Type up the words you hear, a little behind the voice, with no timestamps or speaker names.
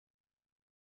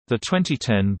The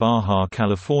 2010 Baja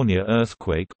California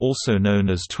earthquake, also known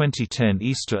as 2010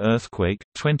 Easter earthquake,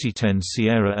 2010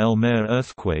 Sierra El Mar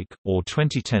earthquake, or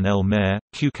 2010 El Mar,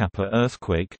 Cucapa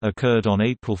earthquake, occurred on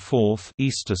April 4,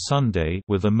 Easter Sunday,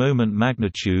 with a moment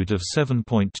magnitude of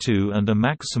 7.2 and a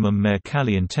maximum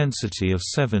Mercalli intensity of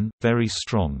 7, very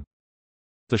strong.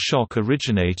 The shock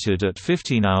originated at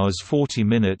 15 hours 40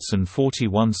 minutes and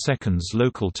 41 seconds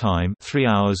local time, 3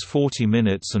 hours 40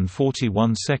 minutes and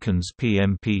 41 seconds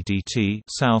PM PDT,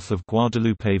 south of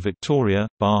Guadalupe, Victoria,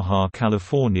 Baja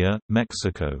California,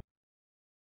 Mexico.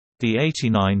 The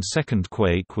 89-second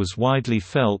quake was widely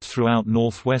felt throughout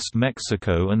northwest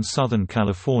Mexico and Southern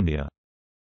California.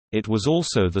 It was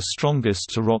also the strongest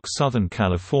to rock Southern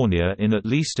California in at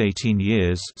least 18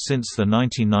 years since the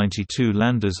 1992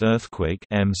 Landers earthquake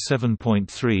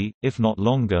M7.3, if not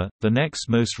longer. The next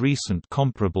most recent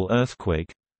comparable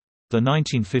earthquake, the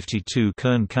 1952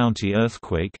 Kern County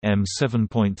earthquake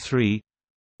M7.3,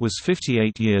 was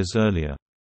 58 years earlier.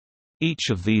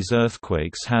 Each of these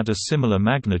earthquakes had a similar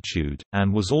magnitude,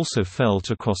 and was also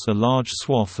felt across a large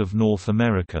swath of North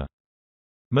America.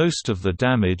 Most of the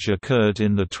damage occurred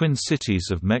in the twin cities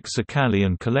of Mexicali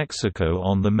and Calexico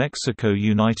on the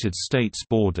Mexico-United States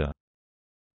border.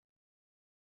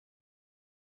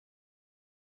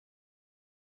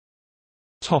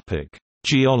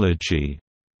 Geology.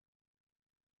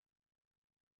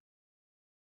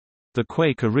 The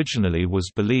quake originally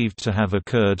was believed to have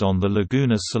occurred on the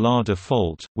Laguna Salada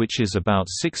Fault, which is about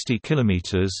 60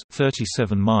 kilometers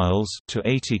 (37 miles) to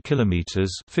 80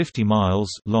 kilometers (50 miles)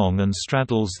 long and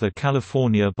straddles the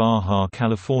California-Baja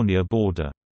California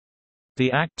border.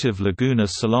 The active Laguna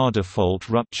Salada Fault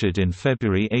ruptured in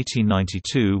February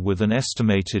 1892 with an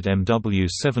estimated MW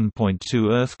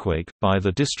 7.2 earthquake. By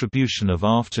the distribution of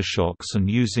aftershocks and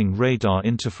using radar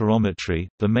interferometry,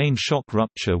 the main shock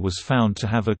rupture was found to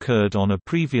have occurred on a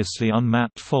previously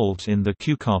unmapped fault in the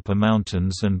Cucapa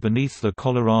Mountains and beneath the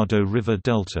Colorado River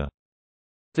Delta.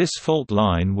 This fault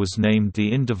line was named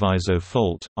the Indiviso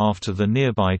Fault, after the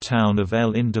nearby town of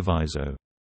El Indiviso.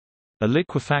 A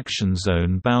liquefaction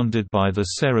zone bounded by the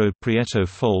Cerro Prieto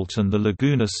Fault and the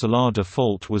Laguna Salada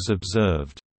Fault was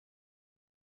observed.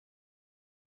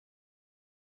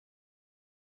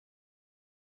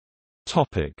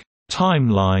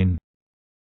 Timeline.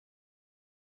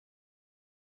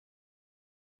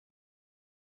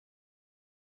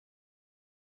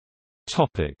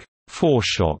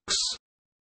 Foreshocks.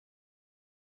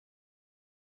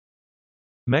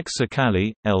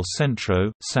 Mexicali, El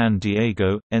Centro, San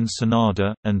Diego,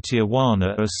 Ensenada, and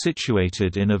Tijuana are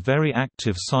situated in a very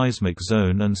active seismic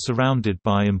zone and surrounded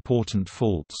by important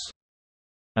faults.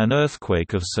 An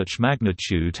earthquake of such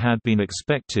magnitude had been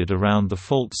expected around the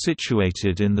fault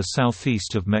situated in the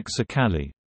southeast of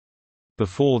Mexicali.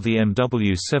 Before the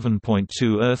MW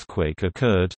 7.2 earthquake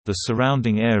occurred, the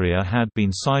surrounding area had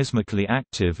been seismically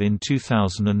active in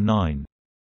 2009.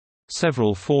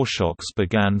 Several foreshocks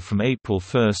began from April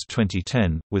 1,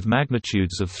 2010, with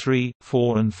magnitudes of 3,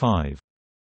 4 and 5.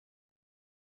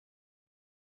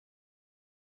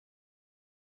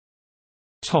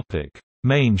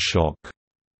 Mainshock.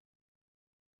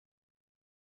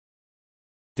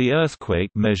 The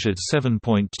earthquake measured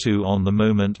 7.2 on the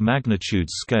moment magnitude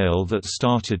scale that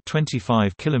started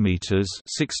 25 kilometers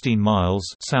 (16 miles)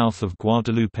 south of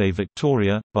Guadalupe,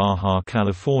 Victoria, Baja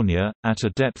California, at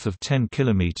a depth of 10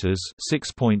 kilometers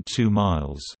 (6.2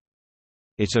 miles).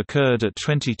 It occurred at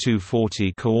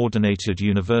 22:40 Coordinated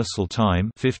Universal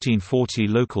Time (1540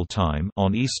 local time)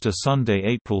 on Easter Sunday,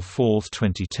 April 4,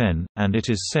 2010, and it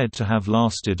is said to have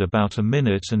lasted about a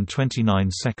minute and 29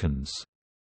 seconds.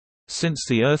 Since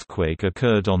the earthquake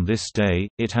occurred on this day,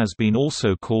 it has been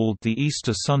also called the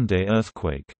Easter Sunday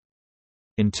earthquake.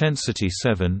 Intensity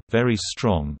 7, very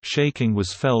strong shaking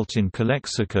was felt in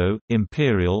Calexico,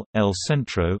 Imperial, El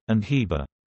Centro, and Heba.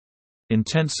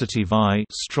 Intensity VI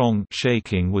strong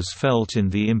shaking was felt in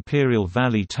the Imperial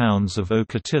Valley towns of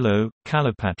Ocotillo,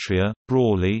 Calipatria,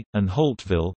 Brawley, and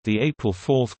Holtville. The April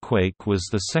 4 quake was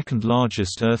the second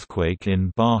largest earthquake in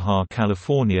Baja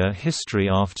California history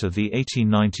after the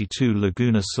 1892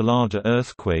 Laguna Salada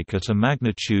earthquake at a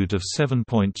magnitude of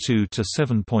 7.2 to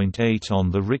 7.8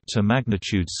 on the Richter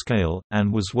magnitude scale,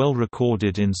 and was well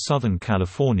recorded in Southern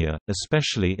California,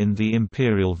 especially in the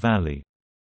Imperial Valley.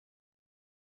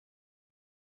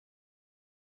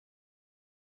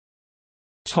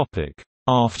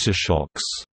 Aftershocks.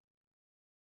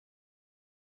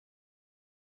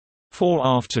 4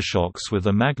 aftershocks with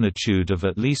a magnitude of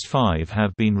at least 5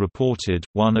 have been reported,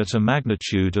 one at a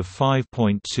magnitude of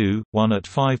 5.2, one at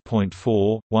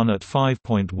 5.4, one at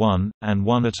 5.1, and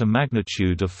one at a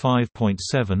magnitude of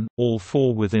 5.7, all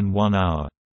 4 within 1 hour.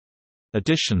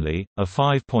 Additionally, a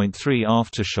 5.3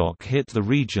 aftershock hit the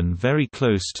region very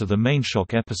close to the Mainshock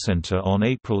epicenter on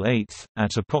April 8,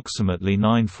 at approximately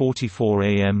 9:44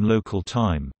 am local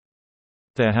time.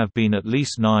 There have been at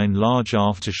least 9 large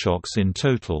aftershocks in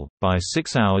total. By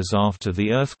 6 hours after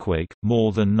the earthquake,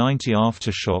 more than 90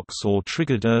 aftershocks or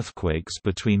triggered earthquakes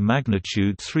between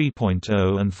magnitude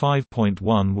 3.0 and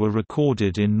 5.1 were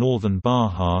recorded in northern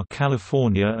Baja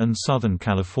California and southern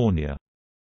California.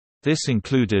 This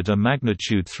included a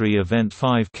magnitude 3 event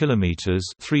 5 kilometers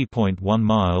 (3.1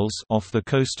 miles) off the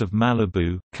coast of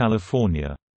Malibu,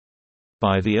 California.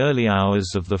 By the early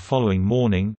hours of the following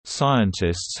morning,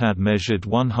 scientists had measured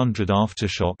 100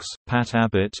 aftershocks. Pat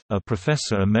Abbott, a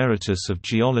professor emeritus of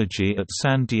geology at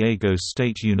San Diego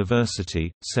State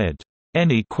University, said,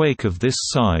 "Any quake of this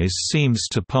size seems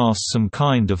to pass some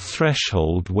kind of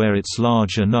threshold where it's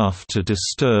large enough to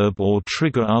disturb or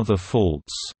trigger other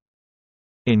faults.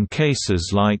 In cases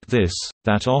like this,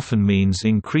 that often means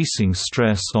increasing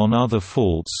stress on other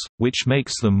faults, which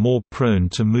makes them more prone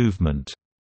to movement.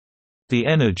 The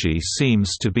energy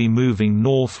seems to be moving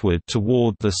northward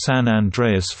toward the San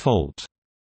Andreas Fault.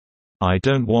 I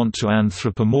don't want to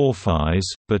anthropomorphize,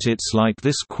 but it's like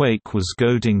this quake was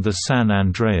goading the San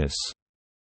Andreas."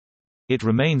 It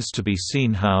remains to be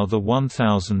seen how the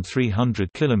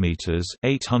 1,300 kilometers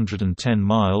 (810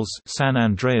 miles) San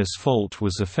Andreas Fault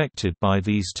was affected by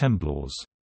these temblors.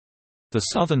 The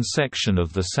southern section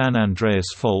of the San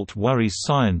Andreas Fault worries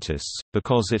scientists,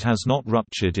 because it has not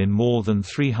ruptured in more than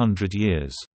 300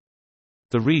 years.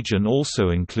 The region also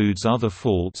includes other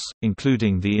faults,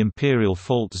 including the Imperial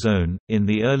Fault Zone. In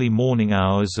the early morning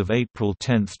hours of April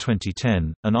 10,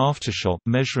 2010, an aftershock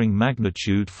measuring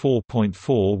magnitude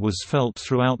 4.4 was felt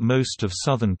throughout most of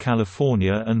Southern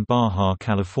California and Baja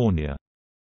California.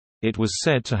 It was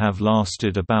said to have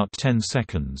lasted about 10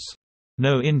 seconds.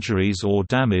 No injuries or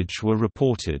damage were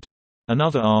reported.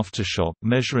 Another aftershock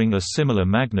measuring a similar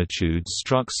magnitude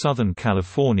struck Southern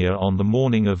California on the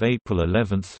morning of April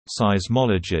 11.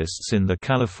 Seismologists in the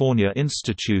California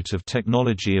Institute of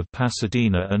Technology of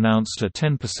Pasadena announced a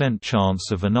 10%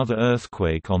 chance of another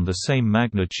earthquake on the same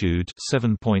magnitude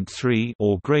 7.3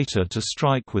 or greater to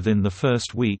strike within the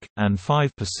first week, and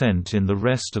 5% in the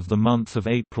rest of the month of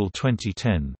April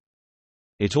 2010.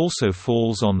 It also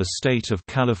falls on the state of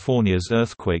California's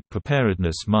Earthquake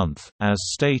Preparedness Month, as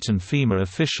state and FEMA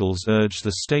officials urge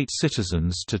the state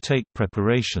citizens to take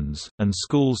preparations, and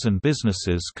schools and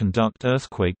businesses conduct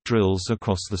earthquake drills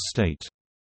across the state.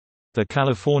 The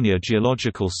California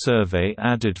Geological Survey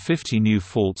added 50 new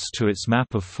faults to its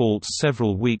map of faults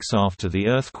several weeks after the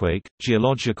earthquake.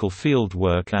 Geological field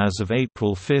work as of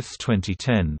April 5,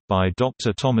 2010, by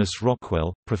Dr. Thomas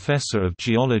Rockwell, professor of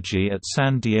geology at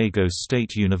San Diego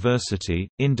State University,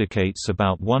 indicates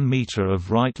about 1 meter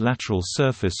of right lateral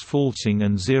surface faulting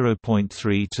and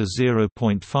 0.3 to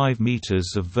 0.5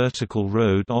 meters of vertical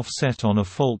road offset on a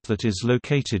fault that is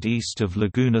located east of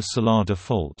Laguna Salada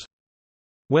Fault.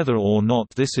 Whether or not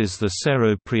this is the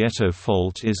Cerro Prieto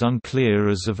Fault is unclear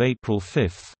as of April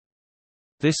 5.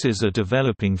 This is a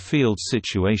developing field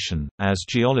situation, as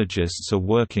geologists are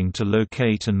working to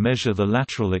locate and measure the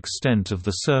lateral extent of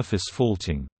the surface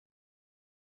faulting.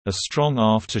 A strong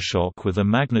aftershock with a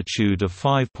magnitude of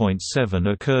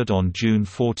 5.7 occurred on June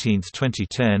 14,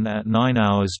 2010 at 9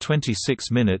 hours 26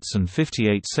 minutes and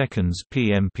 58 seconds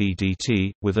p.m.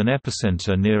 PDT, with an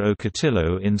epicenter near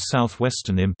Ocotillo in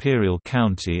southwestern Imperial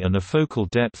County and a focal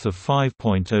depth of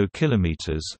 5.0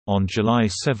 km. On July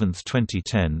 7,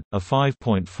 2010, a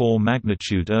 5.4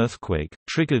 magnitude earthquake,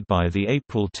 triggered by the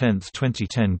April 10,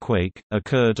 2010 quake,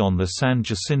 occurred on the San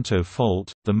Jacinto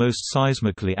Fault, the most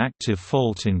seismically active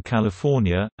fault in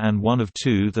California, and one of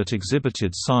 2 that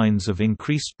exhibited signs of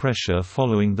increased pressure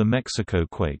following the Mexico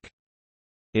quake.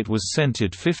 It was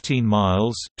centered 15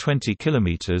 miles (20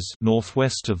 kilometers)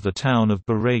 northwest of the town of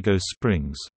Borrego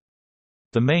Springs.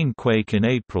 The main quake in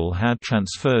April had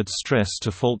transferred stress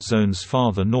to fault zones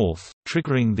farther north,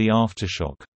 triggering the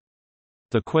aftershock.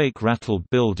 The quake rattled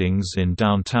buildings in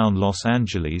downtown Los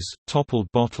Angeles,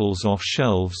 toppled bottles off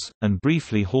shelves, and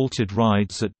briefly halted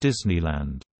rides at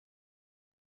Disneyland.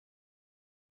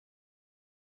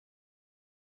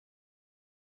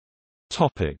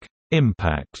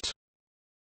 Impact.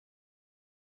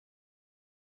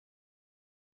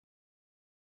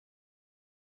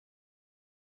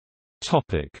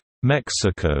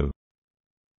 Mexico.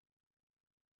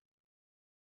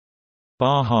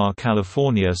 Baja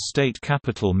California state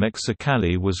capital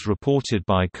Mexicali was reported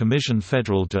by Comisión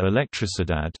Federal de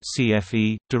Electricidad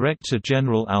 (CFE) Director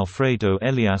General Alfredo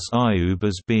Elias Ayub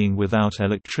as being without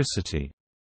electricity.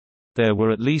 There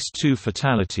were at least 2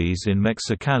 fatalities in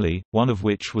Mexicali, one of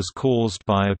which was caused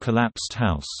by a collapsed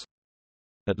house.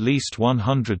 At least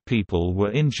 100 people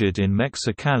were injured in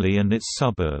Mexicali and its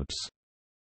suburbs.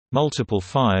 Multiple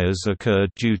fires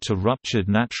occurred due to ruptured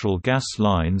natural gas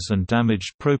lines and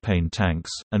damaged propane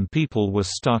tanks, and people were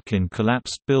stuck in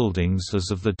collapsed buildings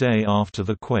as of the day after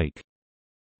the quake.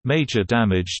 Major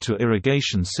damage to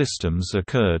irrigation systems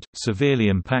occurred, severely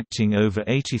impacting over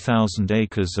 80,000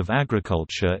 acres of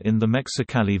agriculture in the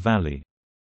Mexicali Valley.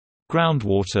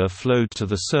 Groundwater flowed to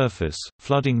the surface,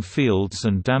 flooding fields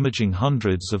and damaging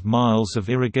hundreds of miles of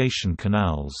irrigation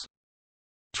canals.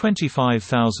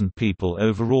 25,000 people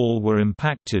overall were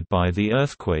impacted by the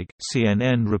earthquake.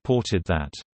 CNN reported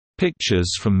that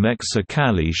pictures from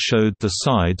Mexicali showed the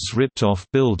sides ripped off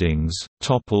buildings,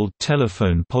 toppled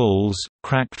telephone poles,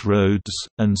 cracked roads,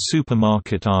 and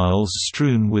supermarket aisles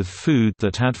strewn with food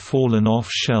that had fallen off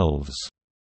shelves.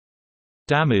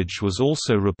 Damage was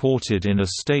also reported in a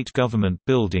state government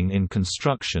building in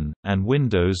construction, and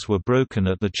windows were broken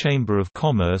at the Chamber of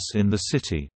Commerce in the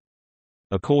city.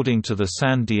 According to the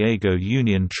San Diego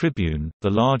Union Tribune, the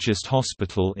largest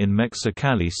hospital in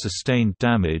Mexicali sustained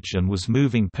damage and was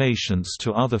moving patients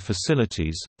to other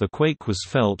facilities. The quake was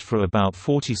felt for about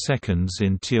 40 seconds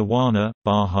in Tijuana,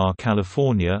 Baja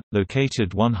California,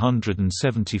 located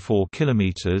 174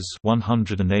 kilometers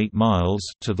 (108 miles)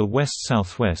 to the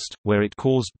west-southwest, where it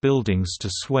caused buildings to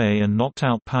sway and knocked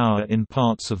out power in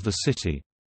parts of the city.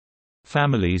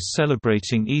 Families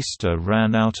celebrating Easter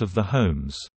ran out of the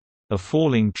homes. A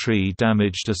falling tree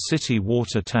damaged a city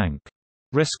water tank.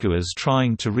 Rescuers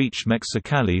trying to reach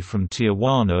Mexicali from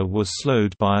Tijuana were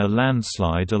slowed by a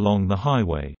landslide along the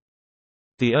highway.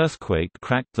 The earthquake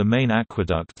cracked the main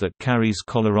aqueduct that carries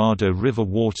Colorado River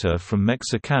water from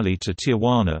Mexicali to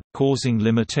Tijuana, causing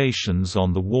limitations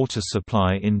on the water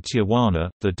supply in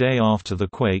Tijuana. The day after the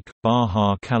quake,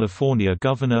 Baja California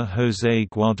Governor José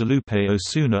Guadalupe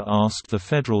Osuna asked the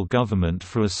federal government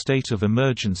for a state of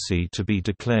emergency to be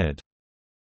declared.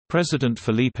 President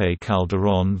Felipe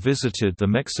Calderón visited the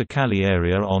Mexicali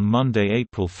area on Monday,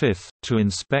 April 5, to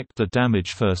inspect the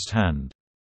damage firsthand.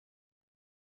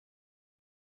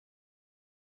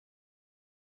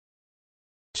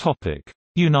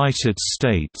 United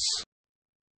States.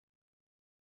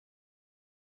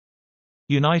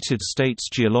 United States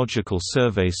Geological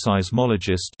Survey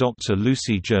seismologist Dr.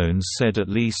 Lucy Jones said at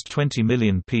least 20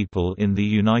 million people in the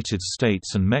United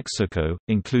States and Mexico,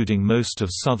 including most of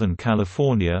Southern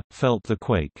California, felt the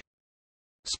quake.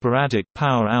 Sporadic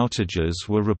power outages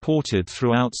were reported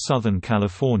throughout Southern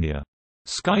California.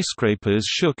 Skyscrapers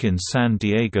shook in San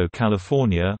Diego,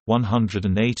 California,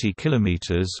 180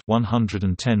 kilometers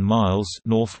 (110 miles)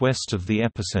 northwest of the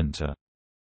epicenter.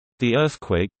 The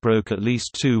earthquake broke at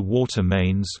least 2 water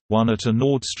mains, one at a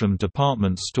Nordstrom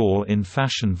department store in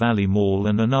Fashion Valley Mall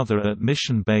and another at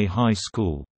Mission Bay High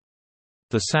School.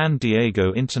 The San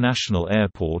Diego International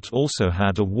Airport also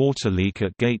had a water leak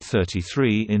at Gate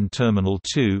 33 in Terminal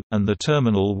 2, and the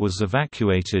terminal was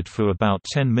evacuated for about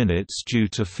 10 minutes due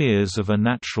to fears of a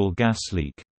natural gas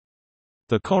leak.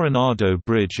 The Coronado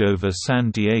Bridge over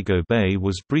San Diego Bay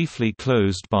was briefly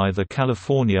closed by the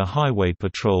California Highway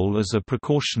Patrol as a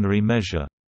precautionary measure.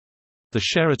 The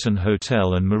Sheraton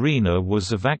Hotel and Marina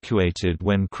was evacuated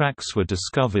when cracks were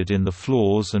discovered in the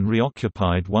floors and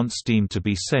reoccupied once deemed to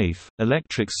be safe.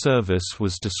 Electric service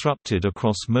was disrupted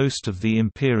across most of the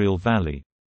Imperial Valley.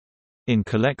 In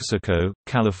Calexico,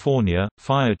 California,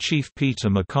 Fire Chief Peter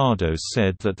Mercado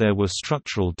said that there were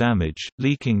structural damage,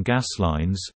 leaking gas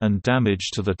lines, and damage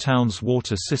to the town's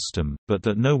water system, but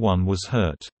that no one was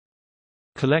hurt.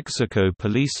 Calexico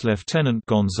Police Lieutenant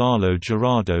Gonzalo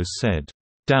Gerardo said,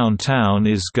 "Downtown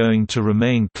is going to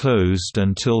remain closed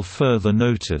until further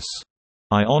notice.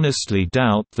 I honestly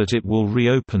doubt that it will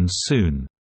reopen soon.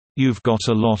 You've got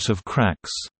a lot of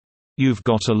cracks. You've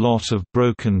got a lot of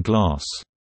broken glass.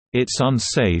 It's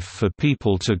unsafe for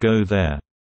people to go there."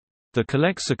 The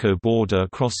Calexico border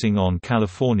crossing on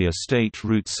California State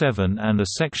Route 7 and a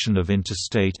section of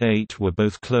Interstate 8 were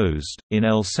both closed. In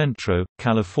El Centro,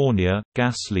 California,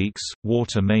 gas leaks,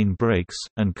 water main breaks,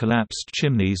 and collapsed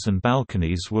chimneys and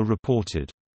balconies were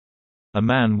reported. A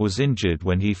man was injured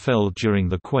when he fell during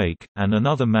the quake, and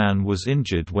another man was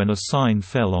injured when a sign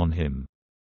fell on him.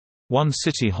 One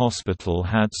city hospital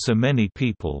had so many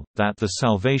people, that the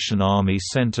Salvation Army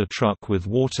sent a truck with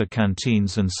water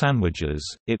canteens and sandwiches.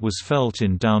 It was felt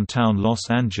in downtown Los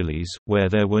Angeles, where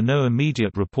there were no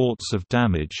immediate reports of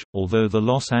damage, although the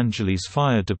Los Angeles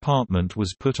Fire Department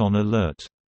was put on alert.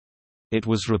 It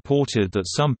was reported that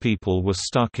some people were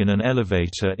stuck in an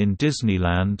elevator in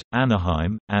Disneyland,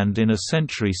 Anaheim, and in a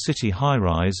Century City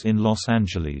high-rise in Los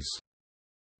Angeles.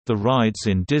 The rides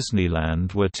in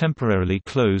Disneyland were temporarily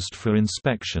closed for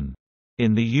inspection.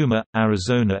 In the Yuma,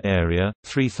 Arizona area,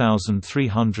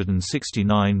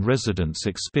 3,369 residents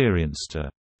experienced a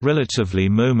relatively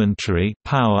momentary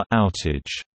power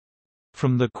outage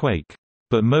from the quake,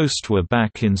 but most were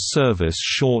back in service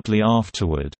shortly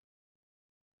afterward.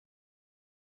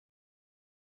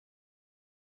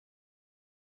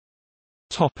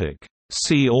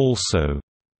 See also: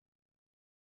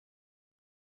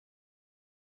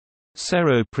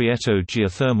 Cerro Prieto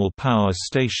Geothermal Power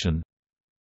Station,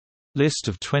 List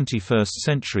of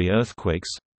 21st-century earthquakes,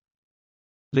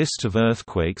 List of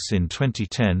earthquakes in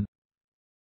 2010,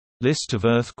 List of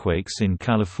earthquakes in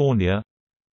California,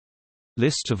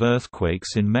 List of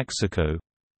earthquakes in Mexico.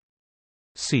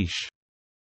 Seiche.